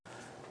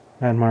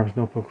And Marv's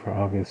Notebook for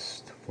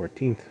August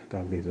 14th,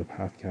 Dog Days of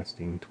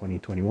Podcasting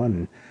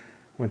 2021.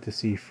 Went to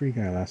see Free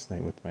Guy last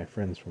night with my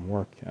friends from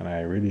work, and I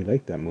really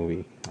liked that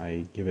movie.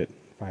 I give it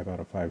 5 out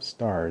of 5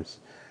 stars.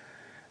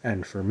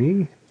 And for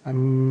me,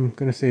 I'm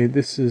going to say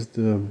this is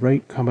the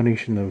right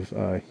combination of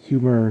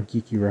humor,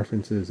 geeky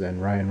references,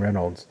 and Ryan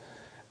Reynolds.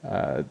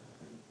 Uh,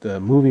 the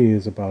movie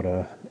is about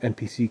a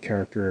NPC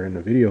character in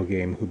a video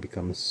game who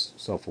becomes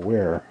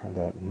self-aware,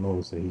 that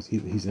knows that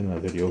he's in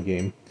a video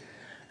game.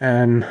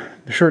 And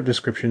the short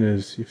description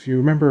is, if you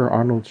remember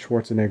Arnold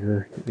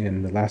Schwarzenegger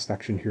in The Last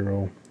Action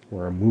Hero,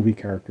 where a movie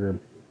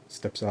character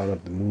steps out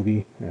of the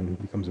movie and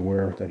becomes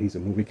aware that he's a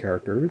movie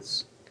character,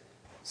 it's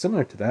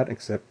similar to that,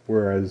 except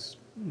whereas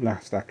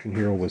Last Action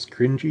Hero was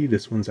cringy,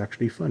 this one's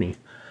actually funny.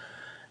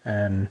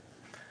 And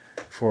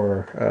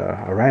for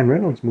a Ryan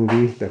Reynolds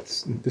movie,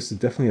 this is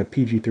definitely a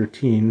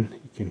PG-13.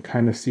 You can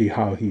kind of see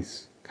how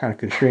he's kind of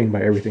constrained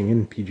by everything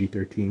in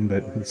PG-13,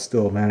 but he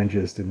still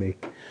manages to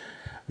make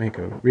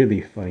a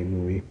really funny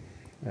movie.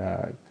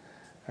 Uh,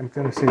 I'm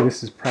gonna say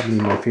this is probably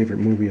my favorite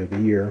movie of the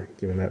year,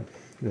 given that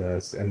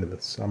it's the end of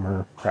the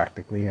summer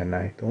practically, and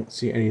I don't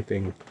see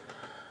anything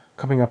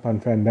coming up on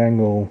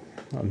Fandango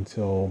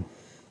until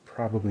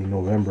probably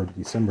November,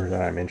 December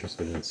that I'm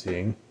interested in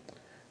seeing.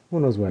 Who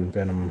knows when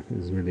Venom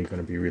is really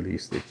going to be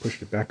released? They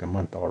pushed it back a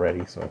month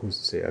already, so who's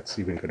to say that's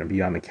even going to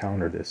be on the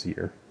calendar this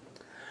year?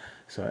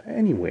 So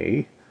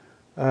anyway,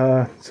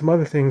 some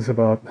other things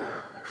about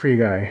Free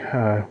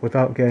Guy,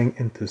 without getting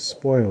into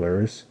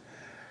spoilers.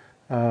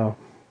 Uh,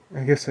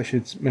 I guess I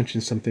should mention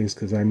some things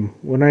because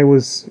when I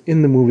was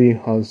in the movie,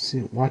 I was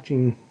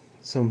watching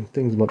some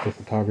things about the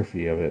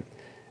photography of it,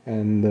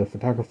 and the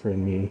photographer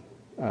in me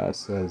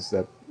says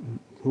that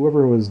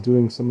whoever was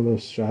doing some of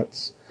those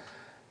shots,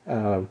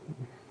 uh,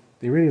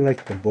 they really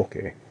liked the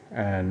bokeh,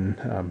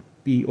 and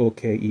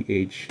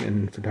BOKEH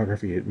in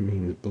photography it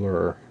means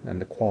blur,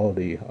 and the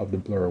quality of the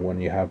blur when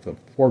you have the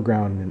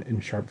foreground in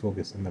sharp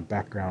focus and the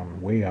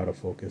background way out of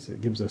focus,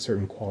 it gives a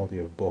certain quality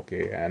of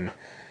bokeh. And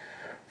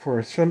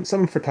for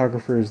some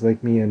photographers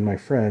like me and my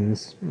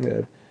friends,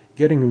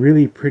 getting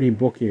really pretty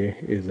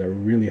bokeh is a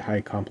really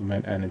high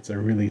compliment, and it's a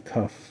really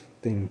tough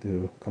thing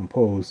to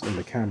compose in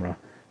the camera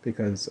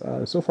because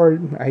so far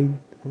I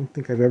don't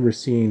think I've ever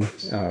seen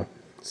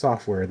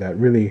software that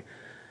really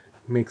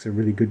makes a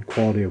really good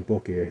quality of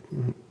bokeh.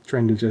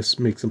 Trying to just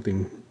make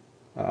something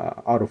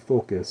out of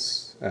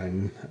focus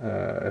and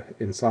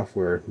in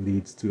software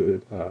leads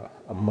to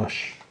a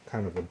mush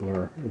kind of a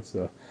blur. It's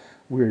a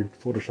weird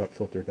Photoshop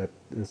filter that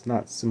is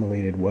not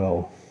simulated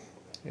well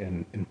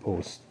in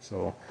post.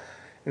 So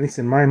at least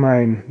in my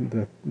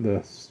mind,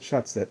 the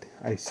shots that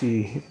I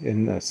see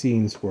in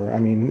scenes where, I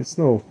mean, it's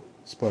no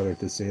spoiler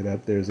to say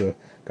that there's a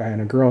guy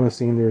and a girl in the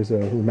scene, there's a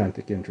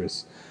romantic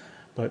interest,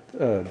 but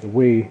the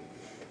way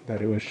that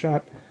it was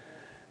shot,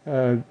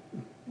 uh,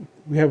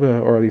 we have a,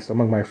 or at least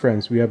among my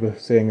friends, we have a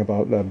saying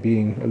about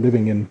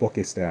living in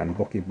Bokestan,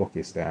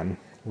 Bokestan,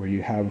 where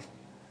you have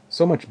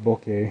so much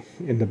bokeh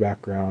in the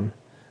background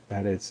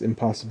that it's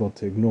impossible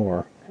to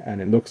ignore, and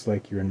it looks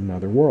like you're in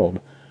another world.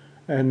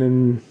 And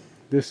in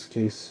this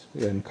case,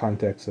 in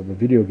context of a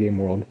video game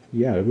world,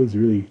 yeah, it was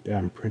really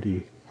damn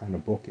pretty kind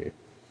of bokeh.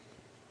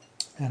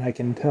 And I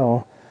can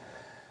tell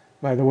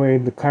by the way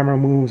the camera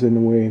moves and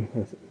the way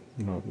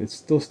it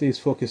still stays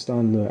focused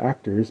on the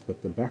actors,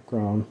 but the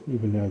background,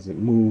 even as it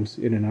moves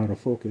in and out of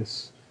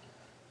focus,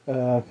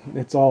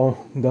 it's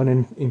all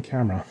done in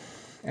camera.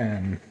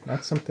 And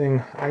that's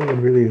something I would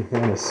really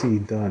want to see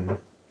done,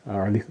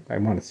 or at least I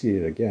want to see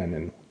it again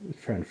and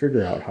try and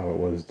figure out how it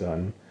was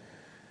done,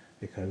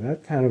 because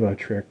that kind of a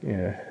trick,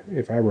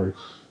 if I were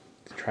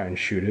to try and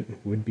shoot it,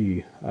 would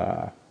be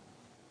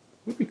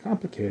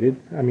complicated.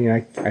 I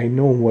mean, I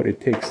know what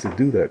it takes to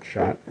do that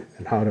shot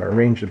and how to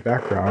arrange the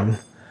background,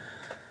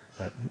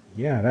 but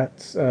yeah,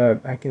 that's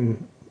I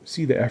can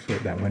see the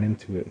effort that went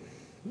into it,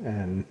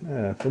 and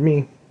for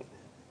me,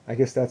 I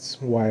guess that's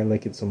why I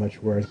like it so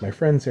much. Whereas my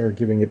friends are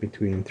giving it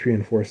between 3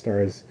 and 4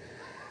 stars.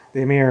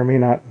 They may or may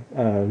not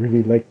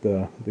really like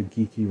the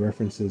geeky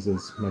references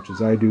as much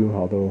as I do,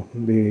 although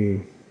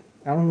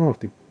I don't know if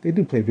they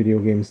do play video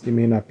games. They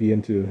may not be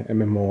into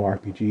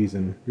MMORPGs,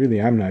 and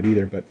really I'm not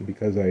either, but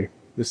because I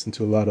listen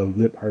to a lot of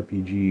lit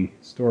RPG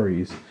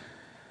stories,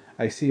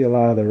 I see a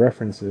lot of the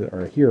references,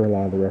 or hear a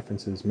lot of the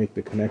references, make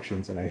the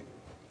connections, and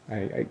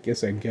I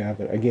guess I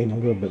gain a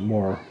little bit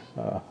more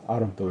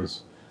out of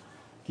those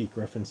geek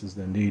references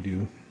than they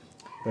do.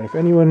 But if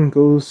anyone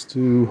goes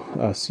to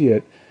see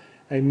it,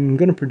 I'm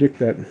gonna predict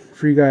that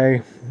Free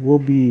Guy will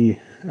be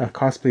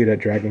cosplayed at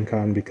Dragon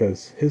Con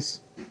because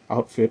his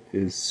outfit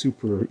is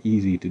super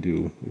easy to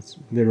do. It's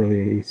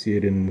literally, you see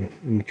it in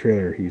the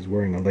trailer, he's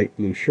wearing a light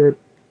blue shirt,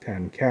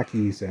 tan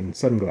khakis, and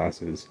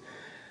sunglasses.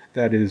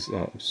 That is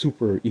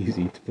super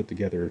easy to put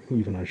together,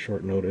 even on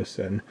short notice.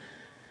 And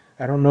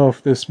I don't know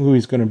if this movie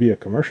is going to be a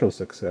commercial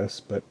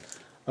success, but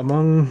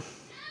among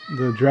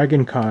the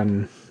Dragon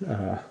Con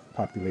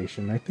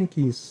population, I think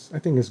it's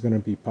going to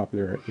be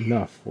popular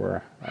enough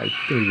where I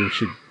think we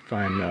should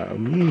find at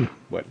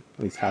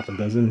least half a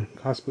dozen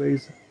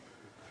cosplays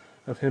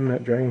of him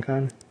at Dragon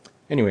Con.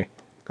 Anyway,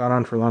 gone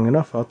on for long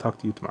enough. I'll talk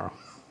to you tomorrow.